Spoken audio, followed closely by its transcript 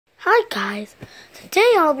Hi guys,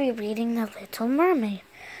 today I'll be reading The Little Mermaid.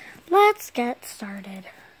 Let's get started.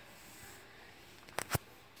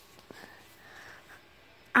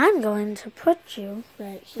 I'm going to put you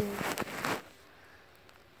right here.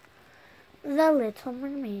 The Little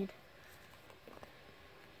Mermaid.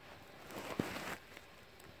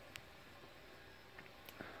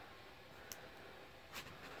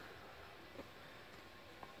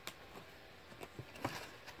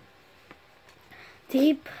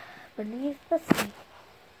 Deep beneath the sea,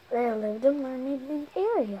 there lived a mermaid named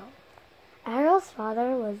Ariel. Ariel's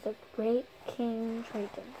father was the great King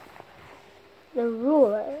Triton, the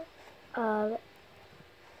ruler of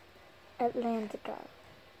Atlantica.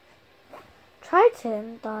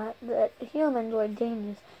 Triton thought that humans were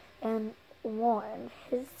dangerous and warned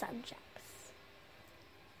his subjects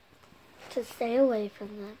to stay away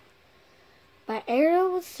from them. But Ariel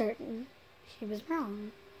was certain he was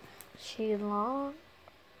wrong. She longed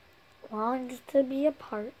to be a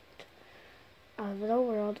part of the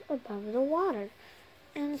world above the water,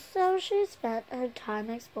 and so she spent her time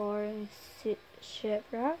exploring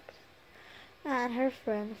shipwrecks and her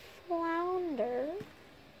friend Flounder.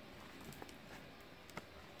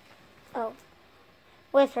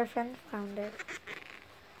 With her friend Flounder.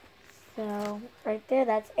 So, right there,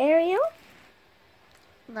 that's Ariel.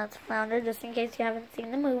 And that's Flounder, just in case you haven't seen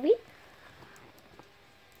the movie.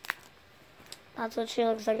 That's what she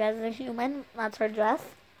looks like as a human. That's her dress.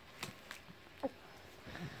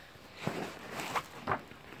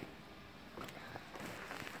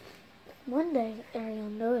 One day, Ariel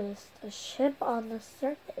noticed a ship on the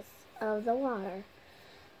surface of the water.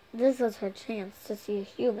 This was her chance to see a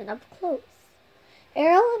human up close.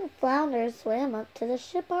 Ariel and Flounder swam up to the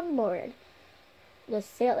ship on board. The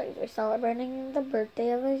sailors were celebrating the birthday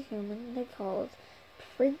of a human they called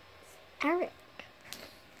Prince Eric.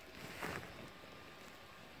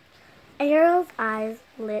 Ariel's eyes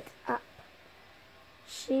lit up.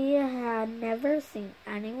 She had never seen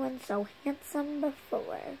anyone so handsome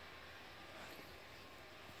before.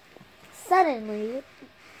 Suddenly,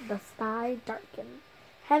 the sky darkened.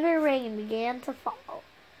 Heavy rain began to fall.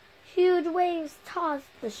 Huge waves tossed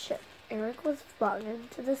the ship. Eric was flung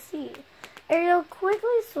into the sea. Ariel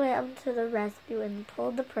quickly swam to the rescue and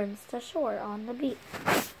pulled the prince to shore on the beach.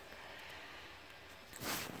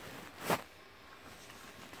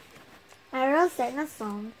 Ariel sang a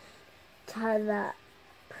song to the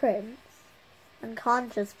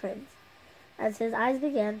unconscious prince, as his eyes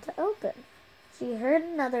began to open. She heard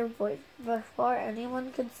another voice. Before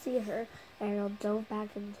anyone could see her, Ariel dove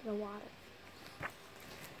back into the water.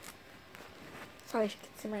 Sorry, you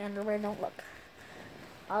can see my underwear. Don't look.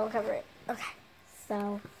 I'll cover it. Okay,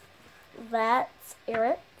 so that's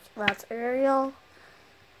Eric. That's Ariel.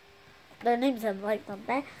 Their names have like them,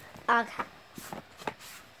 right? Okay.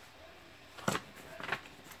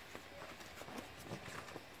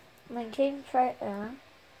 When King Triton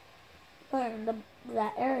learned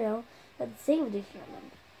that Ariel had saved a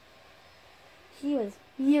human, he was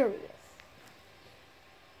furious.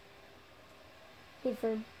 He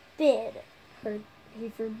forbidden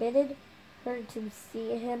her to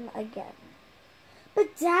see him again.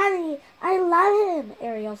 But Daddy, I love him,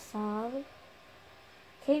 Ariel sobbed.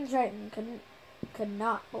 King Triton could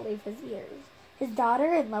not believe his ears. His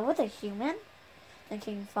daughter in love with a human? The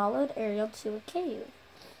king followed Ariel to a cave,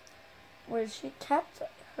 where she kept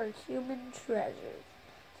her human treasures.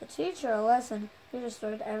 To teach her a lesson, he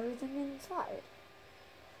destroyed everything inside.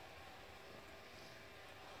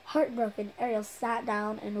 Heartbroken, Ariel sat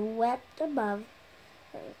down and wept above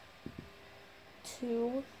her.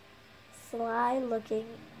 Two sly-looking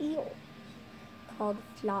eels called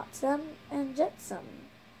Flotsam and Jetsam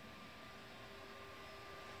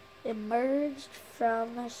emerged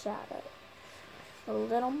from the shadow. The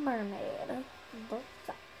Little Mermaid looked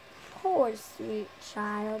up. Poor sweet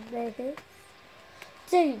child, baby.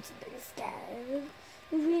 Don't be scared.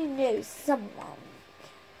 We know someone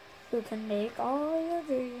who can make all your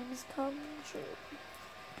dreams come true.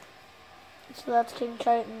 So that's King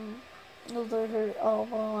Triton. Those are her all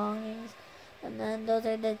belongings, and then those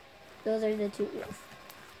are the two eels.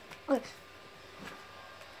 Okay.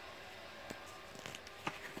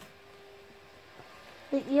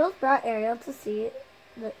 The eels brought Ariel to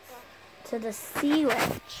the sea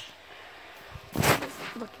witch.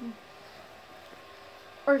 Looking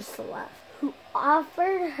Ursula, who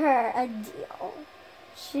offered her a deal.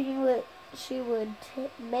 She would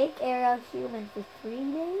make Ariel human for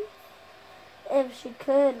 3 days if she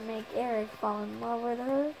could make Eric fall in love with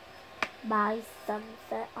her by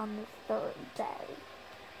sunset on the 3rd day.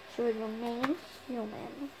 She would remain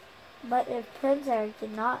human, but if Prince Eric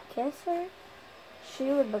did not kiss her,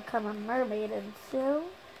 she would become a mermaid, and soon,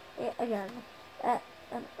 again, uh,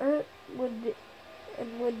 and would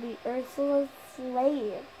be Ursula's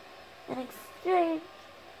slave. In exchange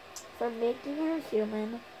for making her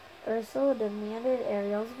human, Ursula demanded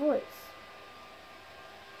Ariel's voice.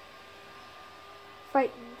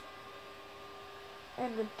 Frightened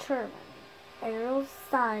and determined, Ariel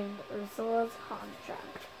signed Ursula's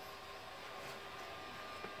contract.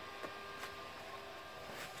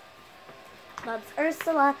 That's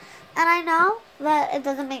Ursula, and I know that it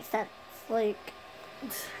doesn't make sense. Like,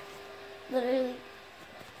 literally,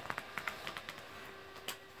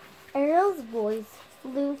 Ariel's voice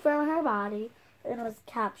flew from her body and was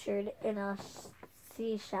captured in a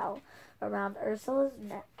seashell around Ursula's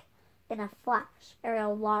neck. In a flash,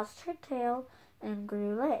 Ariel lost her tail and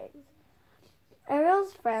grew legs.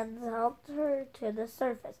 Ariel's friends helped her to the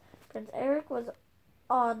surface. Prince Eric was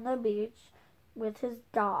on the beach with his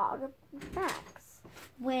dog, Max.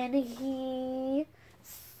 When he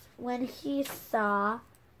saw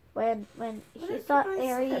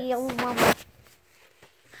Ariel.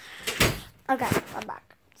 Okay, I'm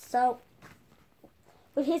back. So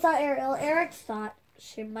when he saw Ariel, Eric thought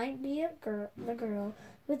she might be the girl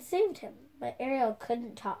who had saved him, but Ariel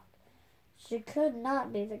couldn't talk. She could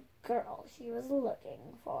not be the girl he was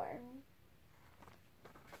looking for.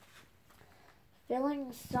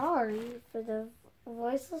 Feeling sorry for the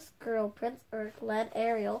voiceless girl, Prince Eric led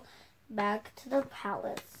Ariel back to the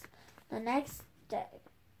palace. The next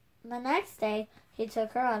day, he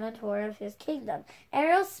took her on a tour of his kingdom.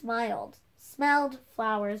 Ariel smiled, smelled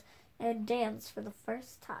flowers, and danced for the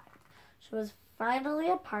first time. She was finally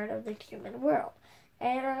a part of the human world.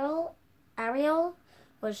 Ariel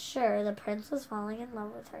was sure the prince was falling in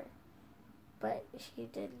love with her, but he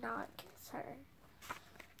did not kiss her.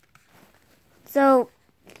 So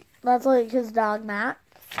that's like his dog Max.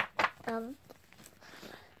 And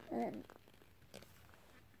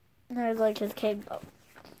there's like his kingdom.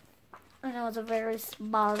 I know it's a very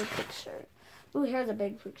small picture. Ooh, here's a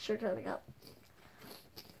big picture coming up.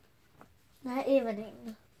 That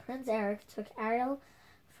evening, Prince Eric took Ariel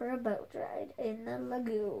for a boat ride in the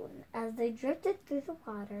lagoon. As they drifted through the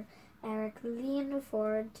water, Eric leaned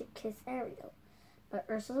forward to kiss Ariel, but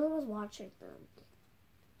Ursula was watching them.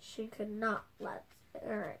 She could not let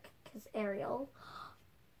Eric kiss Ariel,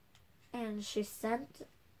 and she sent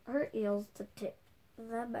her eels to tip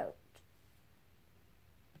the boat.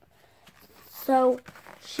 So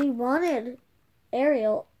she wanted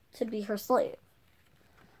Ariel to be her slave.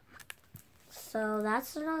 So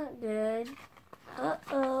that's not good.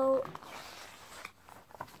 Uh-oh.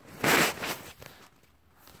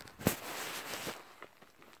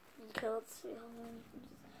 Okay, let's see.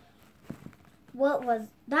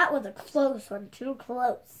 That was a close one. Too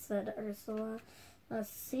close, said Ursula. The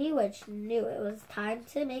sea witch knew it was time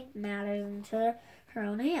to make matters into her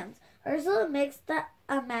own hands. Ursula mixed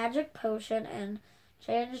a magic potion and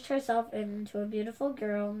changed herself into a beautiful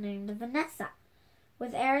girl named Vanessa.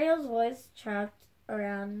 With Ariel's voice trapped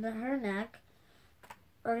around her neck,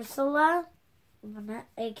 Ursula,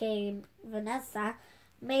 aka Vanessa,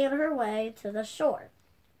 made her way to the shore,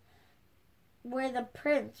 where the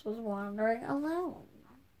prince was wandering alone.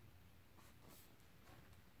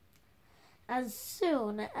 As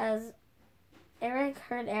soon as Eric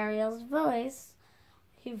heard Ariel's voice,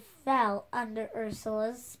 he fell under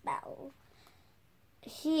Ursula's spell.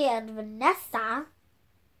 He and Vanessa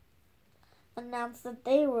announced that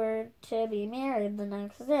they were to be married the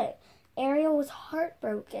next day. Ariel was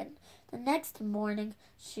heartbroken. The next morning,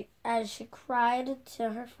 as she cried to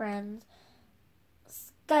her friends,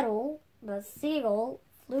 Scuttle, the seagull,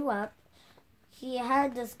 flew up. He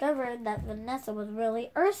had discovered that Vanessa was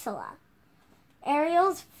really Ursula.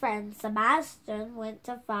 Ariel's friend Sebastian went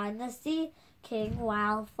to find the Sea King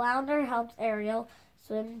while Flounder helped Ariel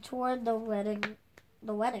swim toward the wedding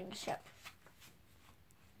ship.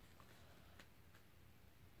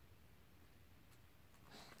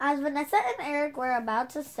 As Vanessa and Eric were about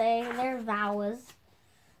to say their vows,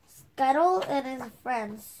 Scuttle and his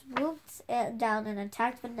friends swooped down and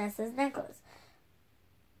attacked Vanessa's necklace.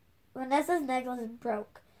 Vanessa's necklace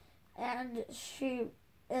broke, and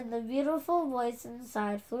the beautiful voice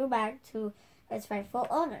inside flew back to its rightful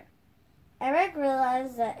owner. Eric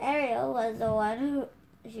realized that Ariel was the one who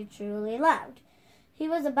he truly loved. He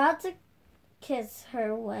was about to kiss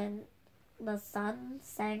her when the sun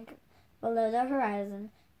sank below the horizon.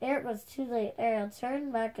 Eric was too late. Ariel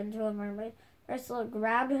turned back into a mermaid. Ursula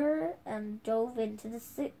grabbed her and dove into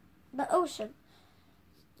the ocean.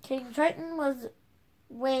 King Triton was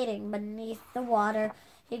waiting beneath the water.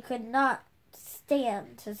 He could not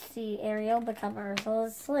stand to see Ariel become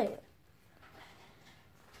Ursula's slave.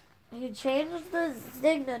 He changed the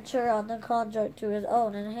signature on the contract to his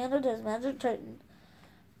own and handed his magic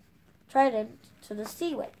trident to the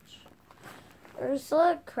sea witch.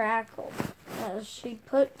 Ursula crackled as she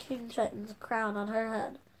put King Triton's crown on her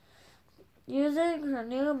head. Using her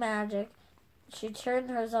new magic, she turned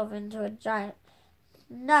herself into a giant.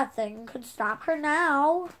 Nothing could stop her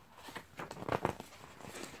now.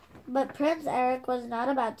 But Prince Eric was not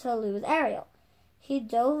about to lose Ariel. He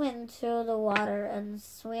dove into the water and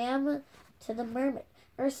swam to the mermaid.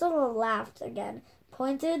 Ursula laughed again,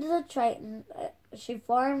 pointed to the Triton. She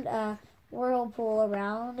formed a whirlpool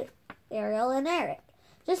around Ariel and Eric.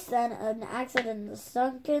 Just then, an accident. The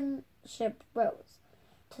sunken ship rose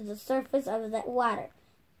to the surface of the water.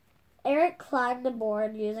 Eric climbed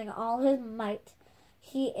aboard using all his might.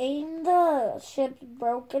 He aimed the ship's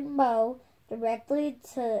broken bow directly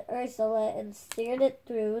to Ursula and steered it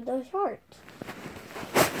through the heart.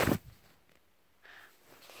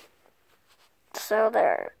 So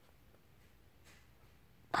their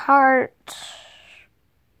heart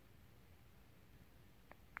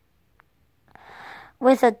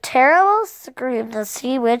with a terrible scream, the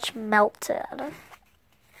sea witch melted.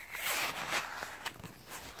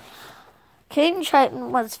 King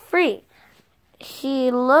Triton was free.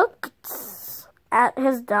 He looked at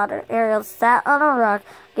his daughter. Ariel sat on a rock,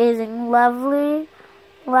 gazing leveling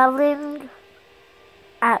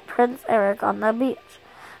at Prince Eric on the beach.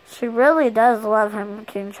 She really does love him,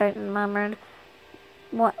 King Triton murmured.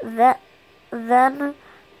 Then,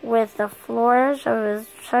 with a flourish of his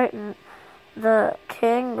trident, the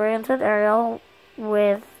king granted Ariel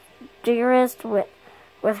with her dearest wish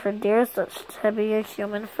to be a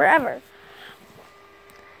human forever.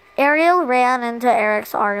 Ariel ran into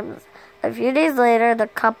Eric's arms. A few days later, the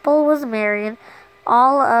couple was married.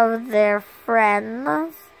 All of their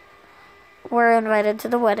friends were invited to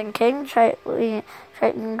the wedding. King Triton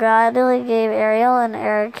gladly gave Ariel and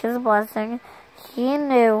Eric his blessing. He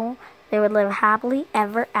knew they would live happily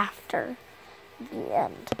ever after. The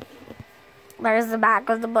end. There's the back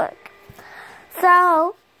of the book.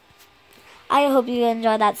 So, I hope you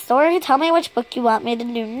enjoyed that story. Tell me which book you want me to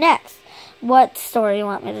do next. What story you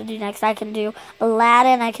want me to do next. I can do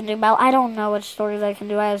Aladdin. I can do Belle. I don't know which stories I can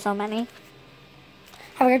do. I have so many.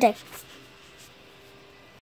 Have a good day.